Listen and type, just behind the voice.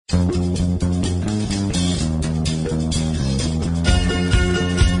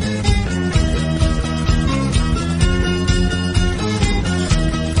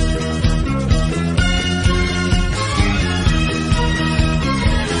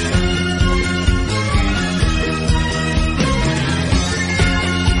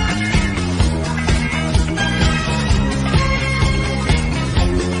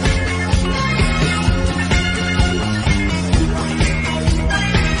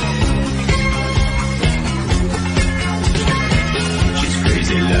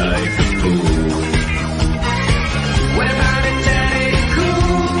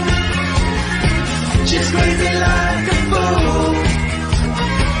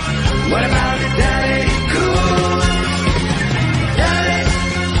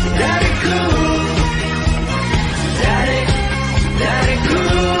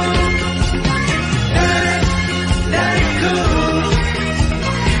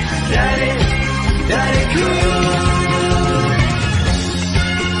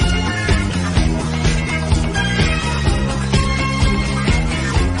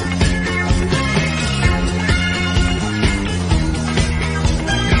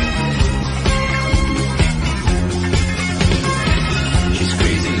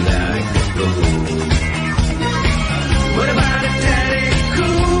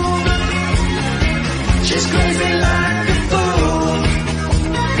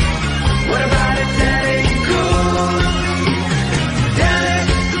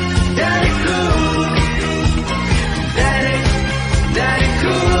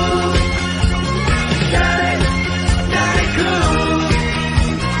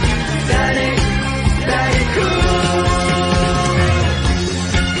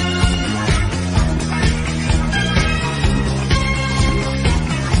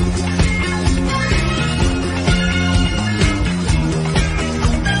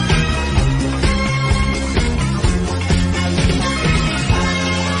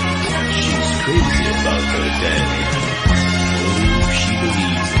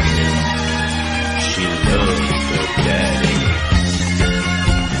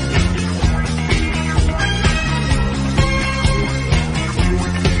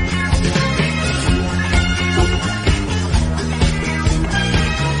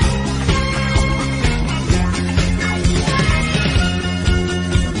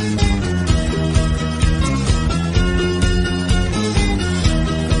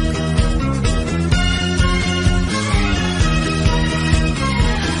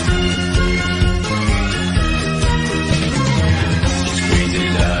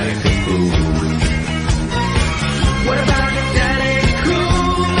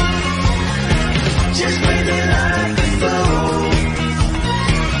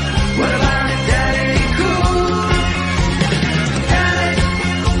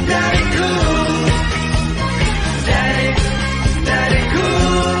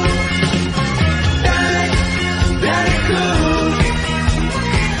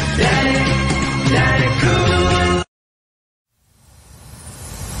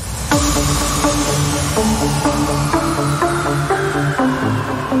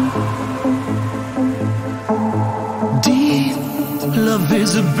Love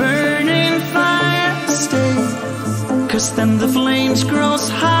is a burning fire, stay, 'cause then the flames grows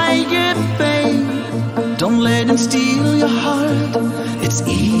higher, babe. Don't let him steal your heart. It's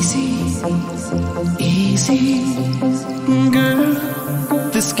easy, easy. Girl,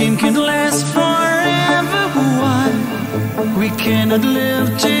 this game can't last forever. Why? We cannot live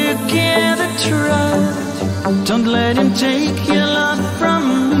together, try. Don't let him take your love from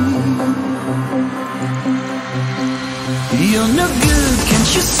me. You're no good, can't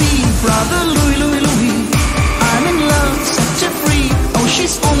you see, brother Louie, Louie, Louie? I'm in love, set her free. Oh,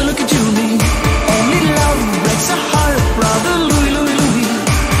 she's only looking to me. Only love breaks her heart, brother Louie, Louie, Louie.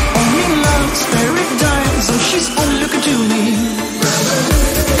 Only love's paradise. Oh, she's only looking to me. Brother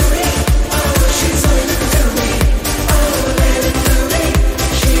Louie, Louie, oh, she's only looking to me. Oh, lady Louie,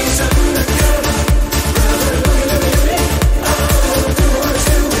 she's undercover. Brother Louie, Louie, Louie, oh, do what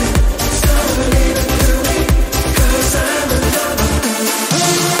to me. So lady Louie, 'cause I'm a lover.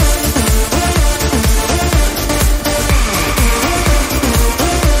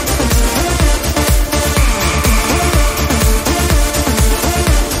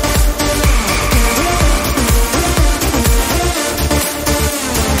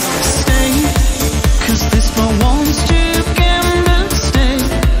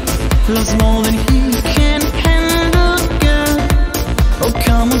 Loves more than he can handle, girl. Oh,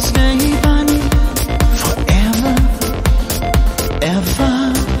 come and stay by me forever, ever.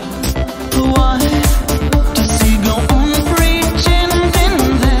 Why does he go on pretending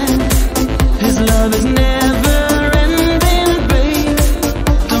that his love is never ending, babe?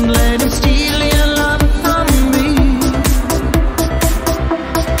 Don't let him steal your love from me.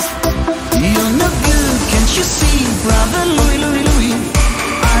 You're no good, can't you see, brother Louie, Louie, Louie?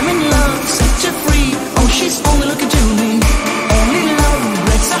 I'm in love,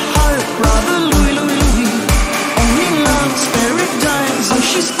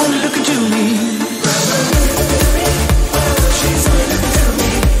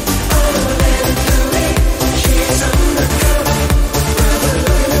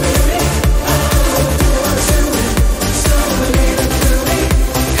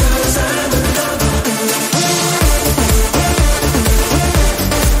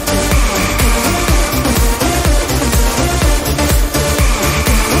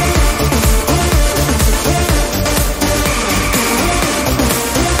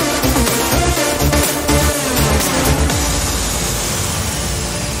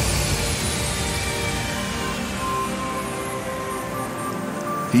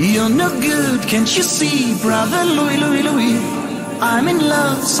 You're no good, can't you see, brother Louie, Louie, Louie? I'm in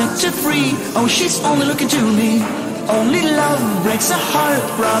love, set her free. Oh, she's only looking to me. Only love breaks a heart,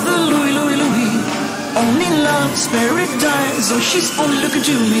 brother Louie, Louie, Louie. Only love's paradise. Oh, she's only looking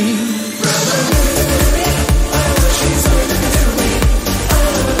to me. Brother Louie, Louie, oh, she's only looking to me.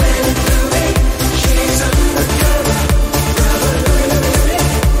 Oh, baby Louie, she's undercover. Brother Louie, Louie,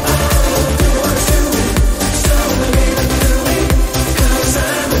 oh, do what's to me. So baby Louie, 'cause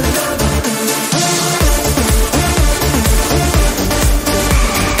I'm in love.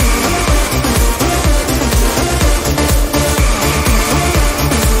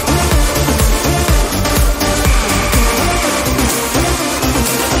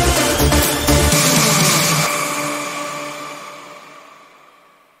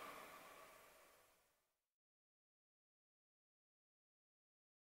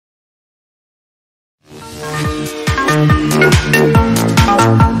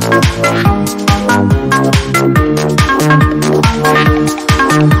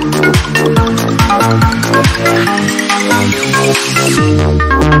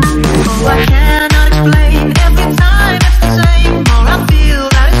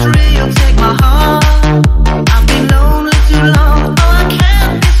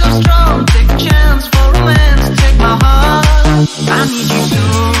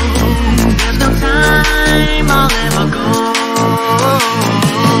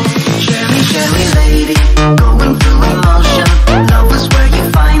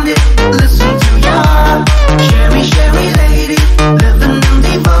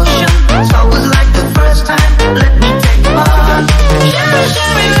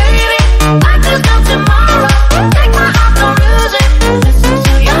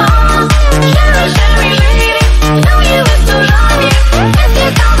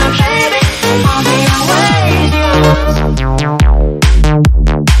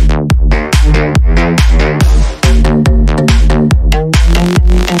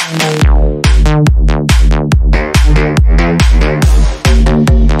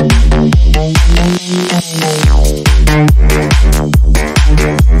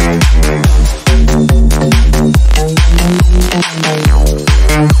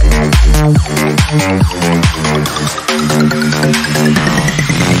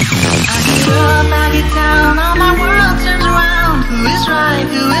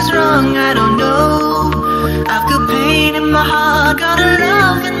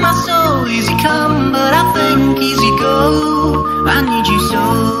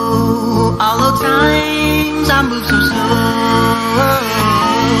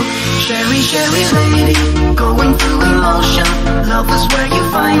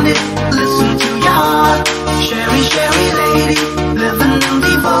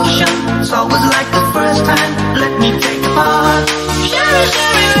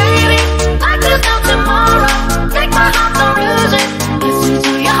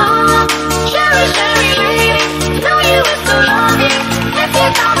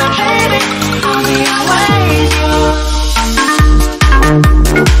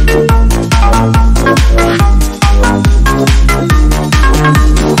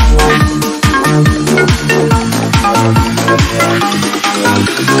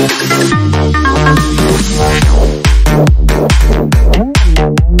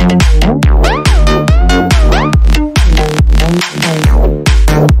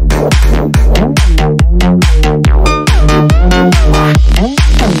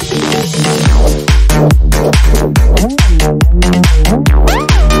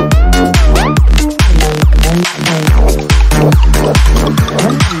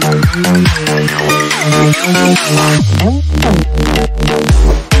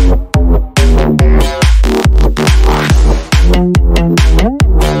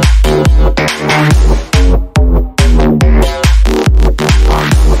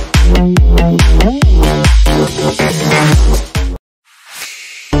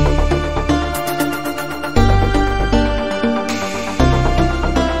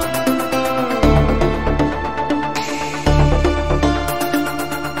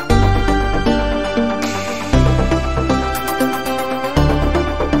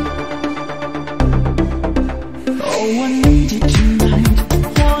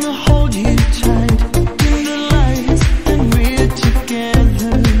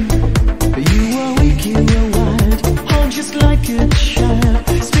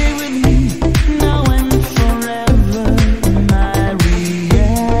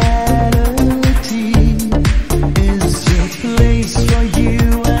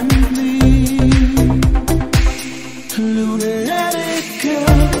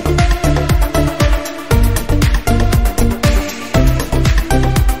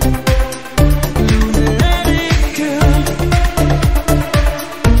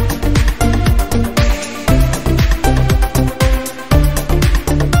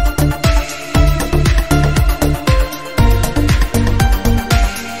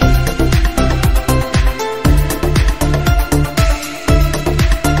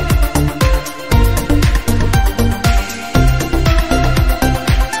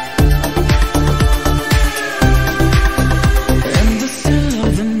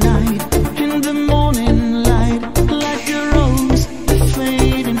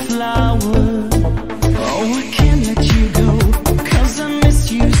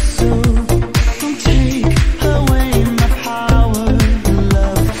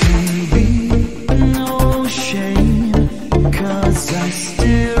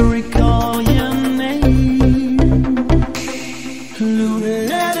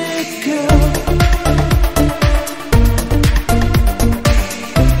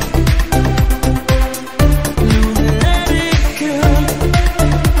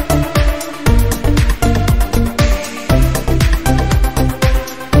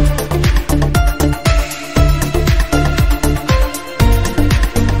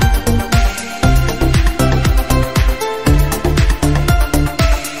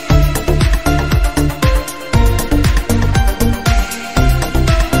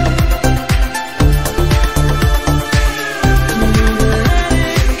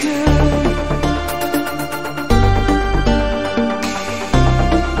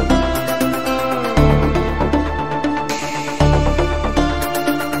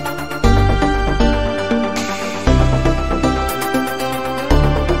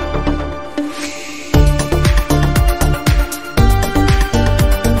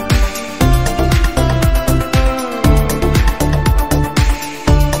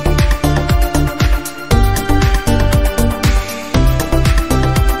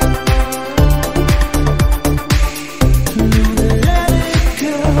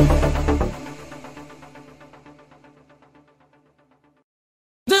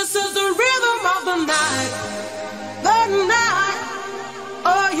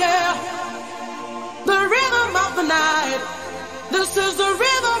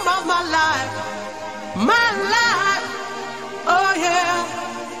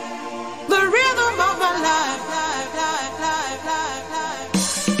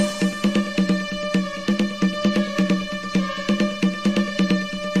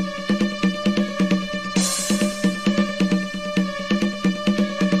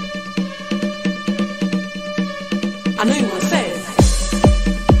 I know you want to say it.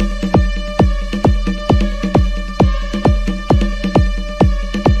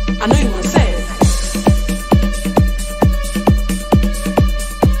 I know you want to say it.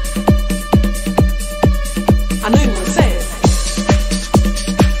 I know you want to say it.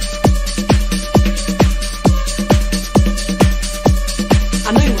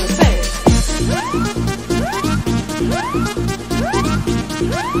 I know you want to say it.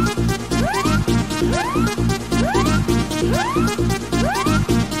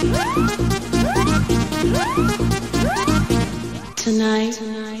 Tonight.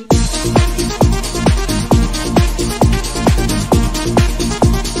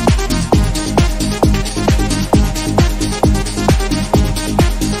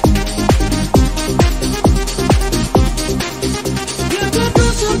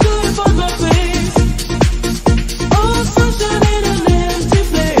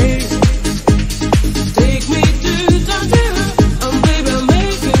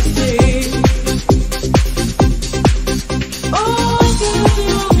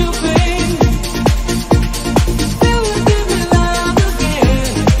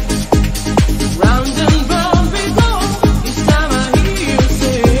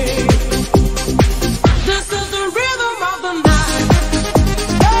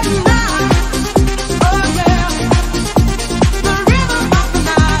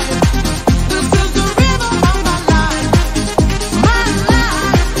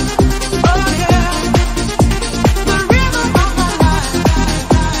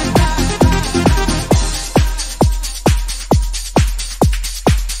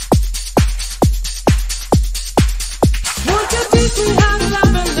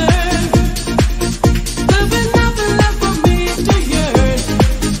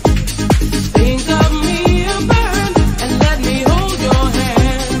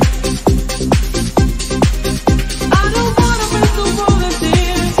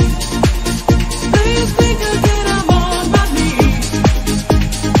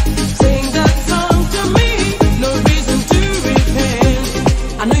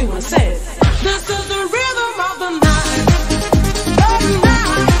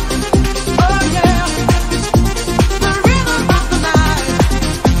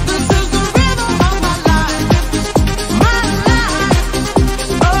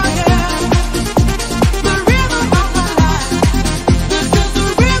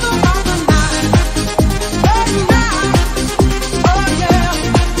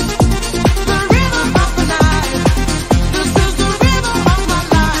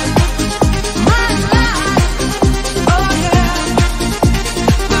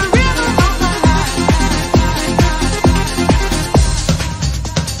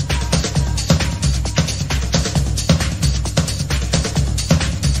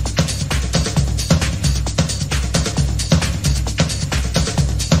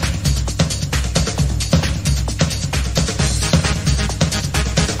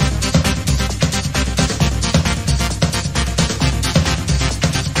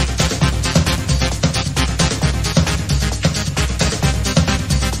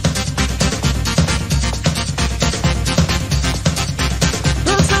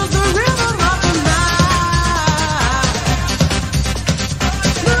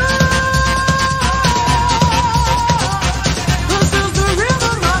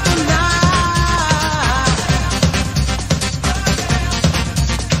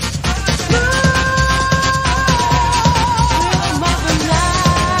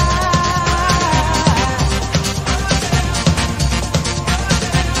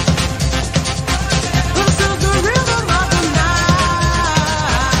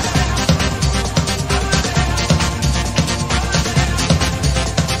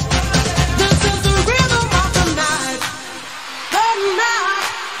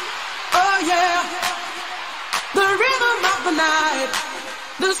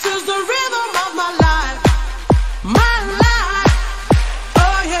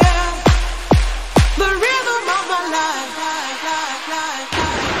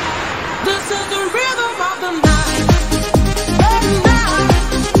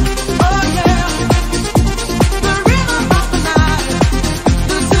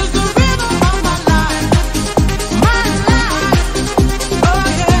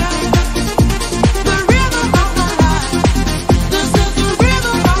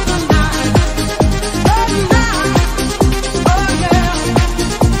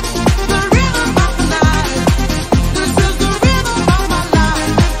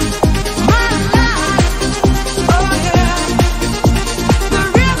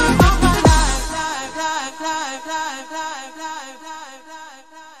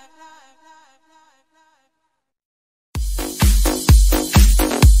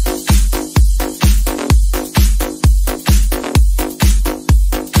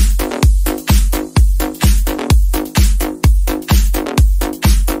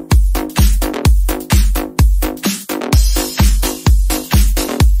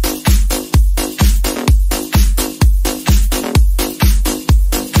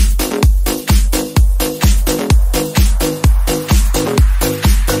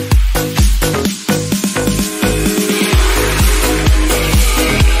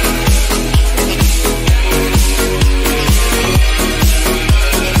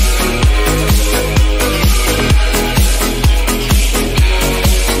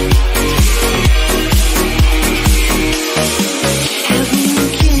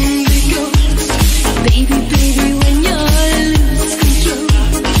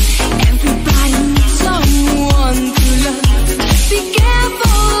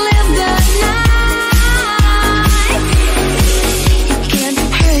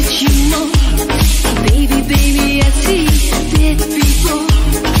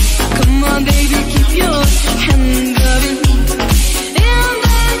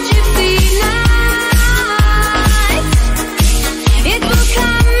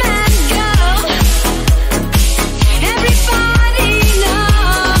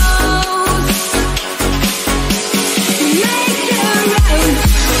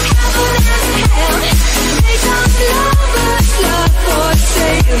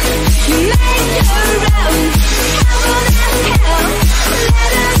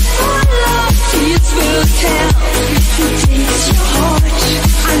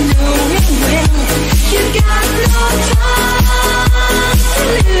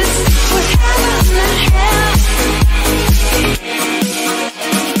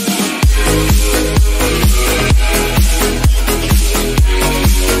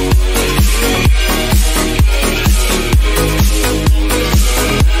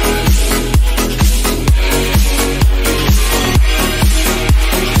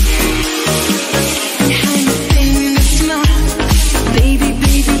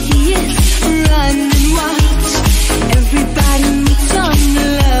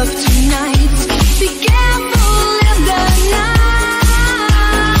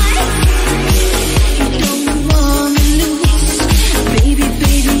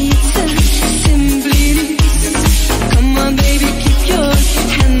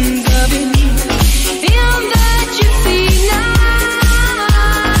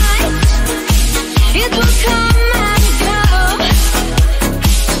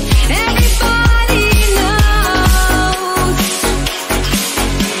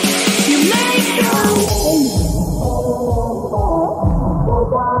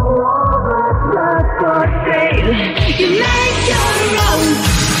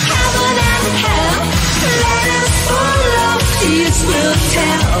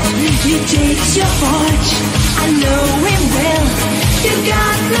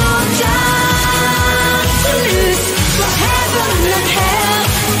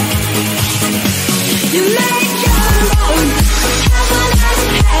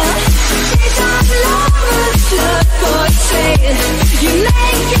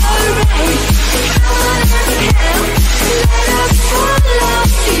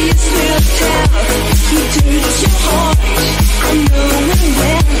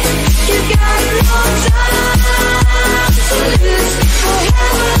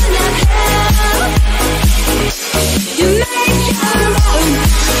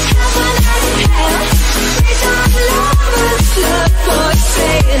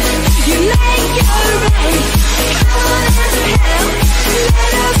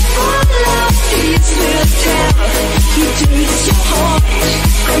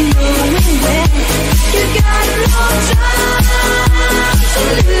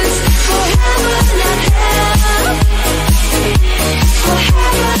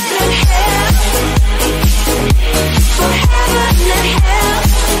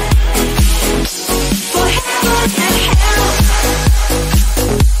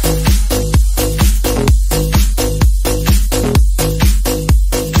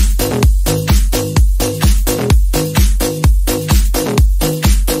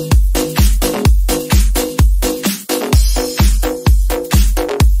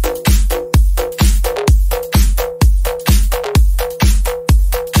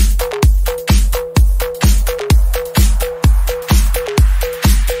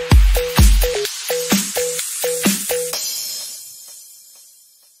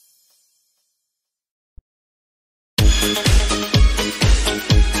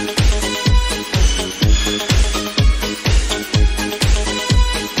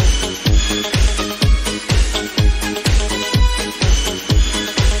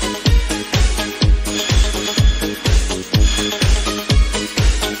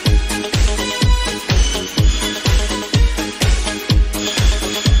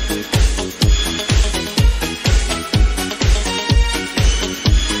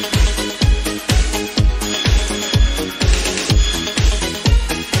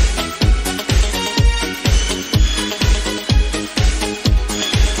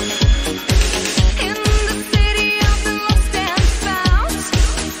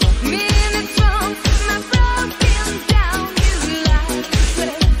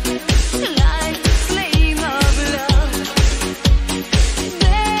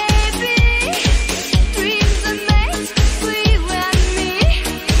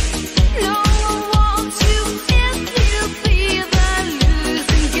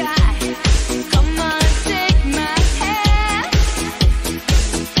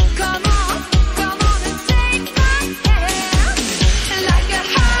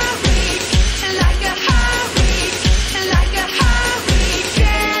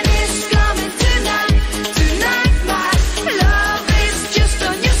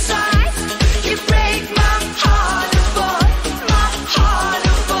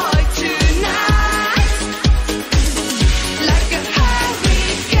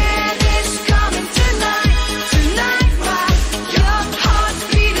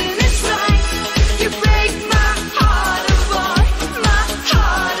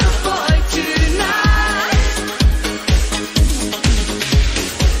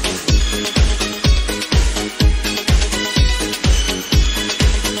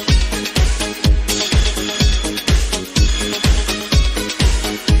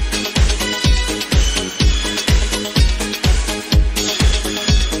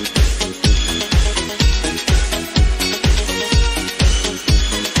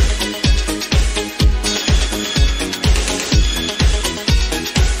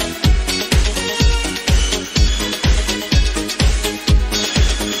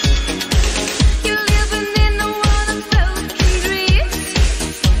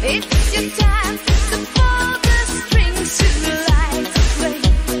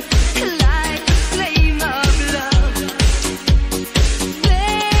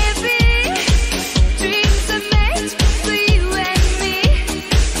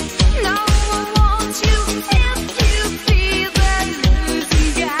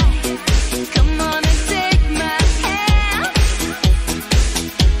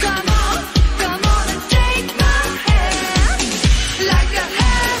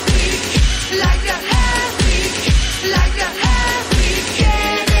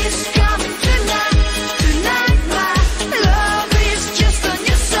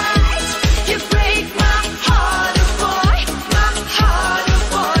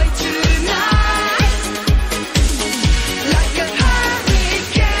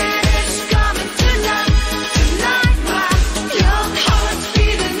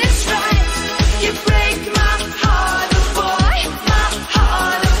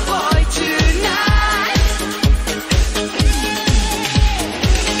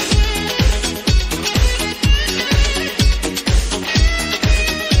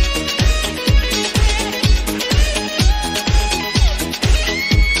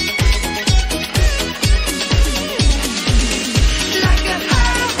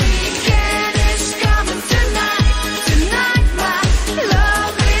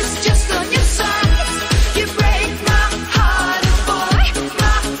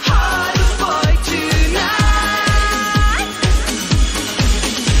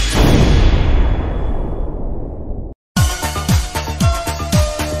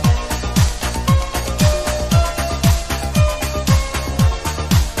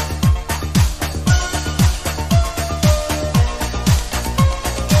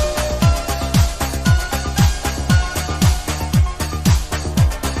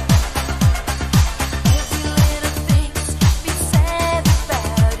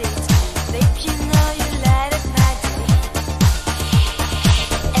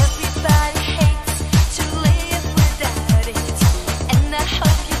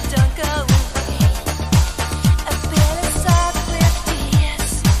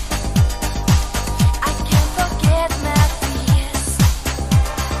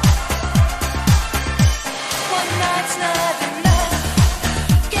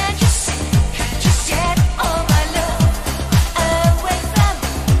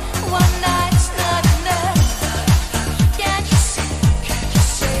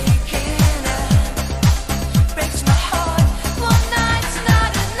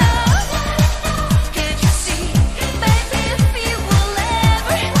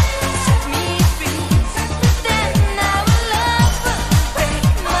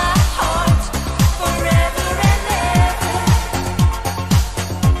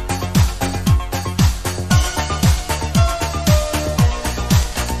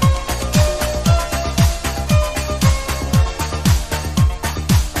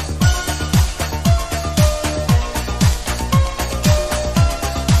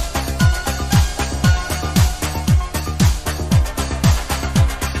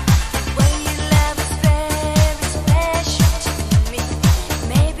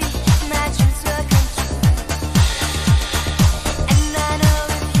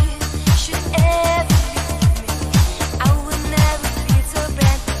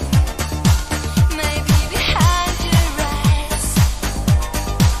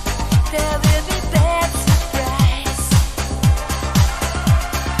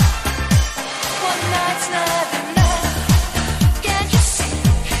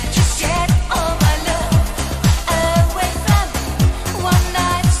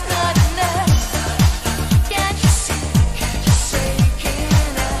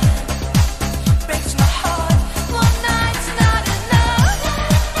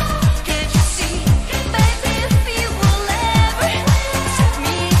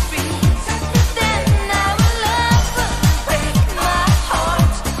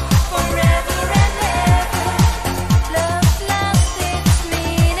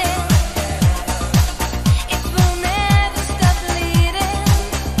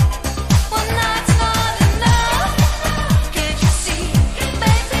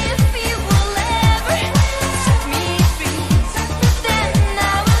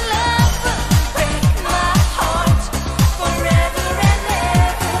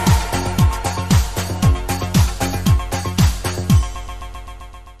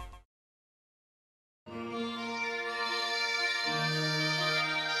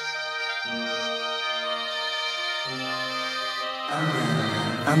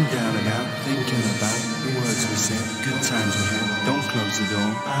 I'm down and out, thinking about the words we said, good times we had. Don't close the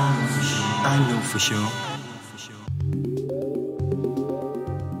door. I know for sure.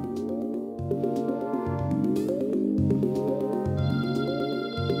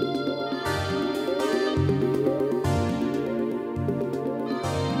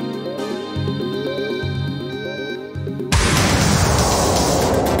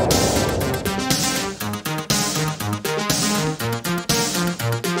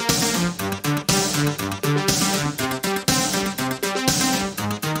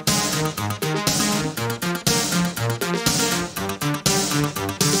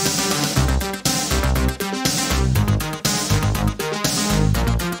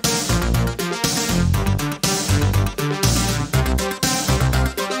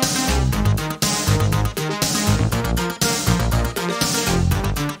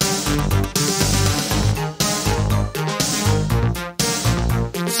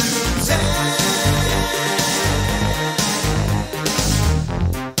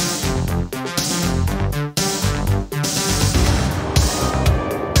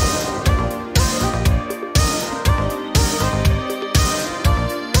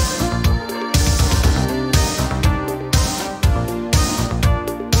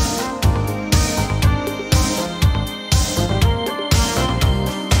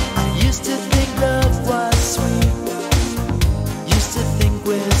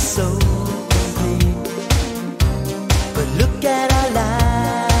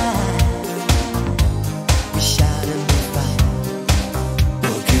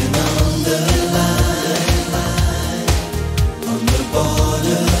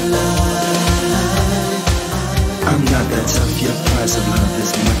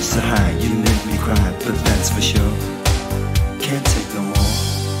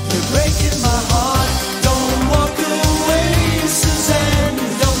 breaking my heart. Don't walk away, Suzanne.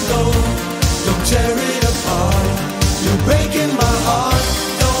 Don't go, don't tear it apart. You're breaking my heart.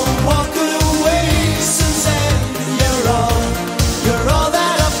 Don't walk away, Suzanne. You're all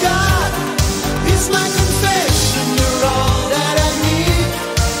that I've got. It's my confession. You're all that I need,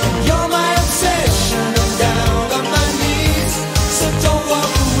 and you're my obsession. I'm down on my knees, so don't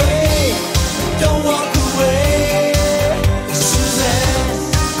walk away. Don't walk away, Suzanne.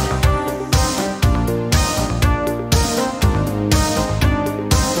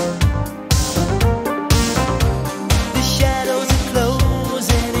 The shadows are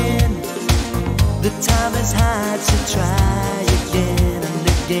closing in. The time is hard to try again and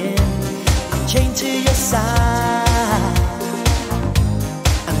again. I'm chained to your side.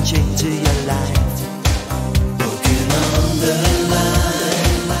 I'm chained to your light. Walking on the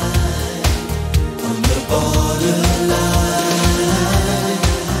line, on the borderline.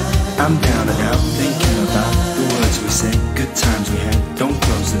 I'm down and out thinking about the words we said, good times we had. Don't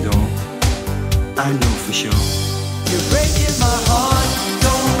close the door, I know for sure. You're breaking my heart.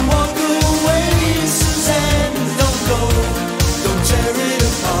 Don't walk away, Suzanne. Don't go, don't tear it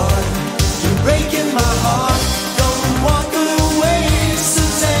apart. You're breaking my heart. Don't walk away,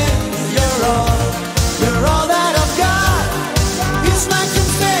 Suzanne. You're all that I've got. It's my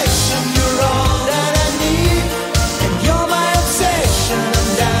confession. You're all that I need, and you're my obsession. I'm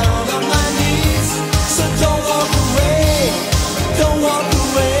down on my knees, so don't walk away. Don't walk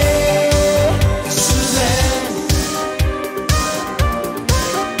away, Suzanne.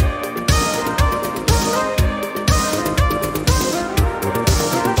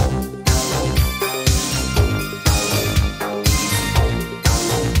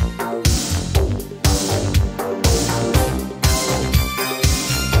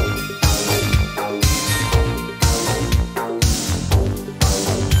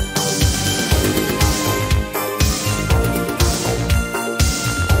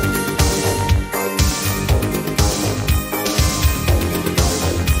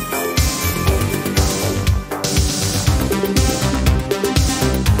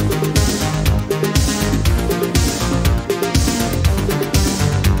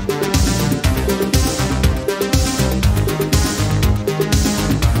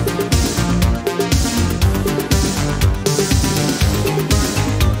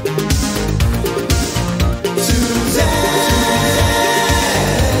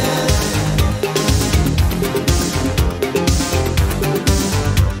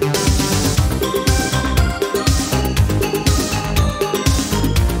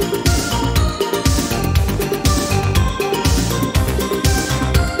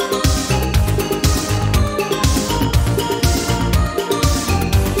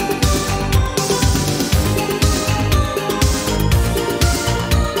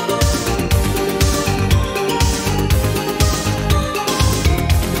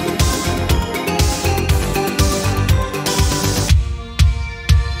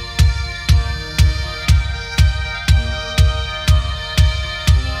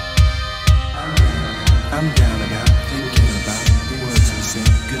 I'm down and out thinking about the words we said,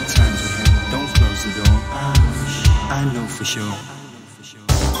 good times we had. Don't close the door, I know for sure.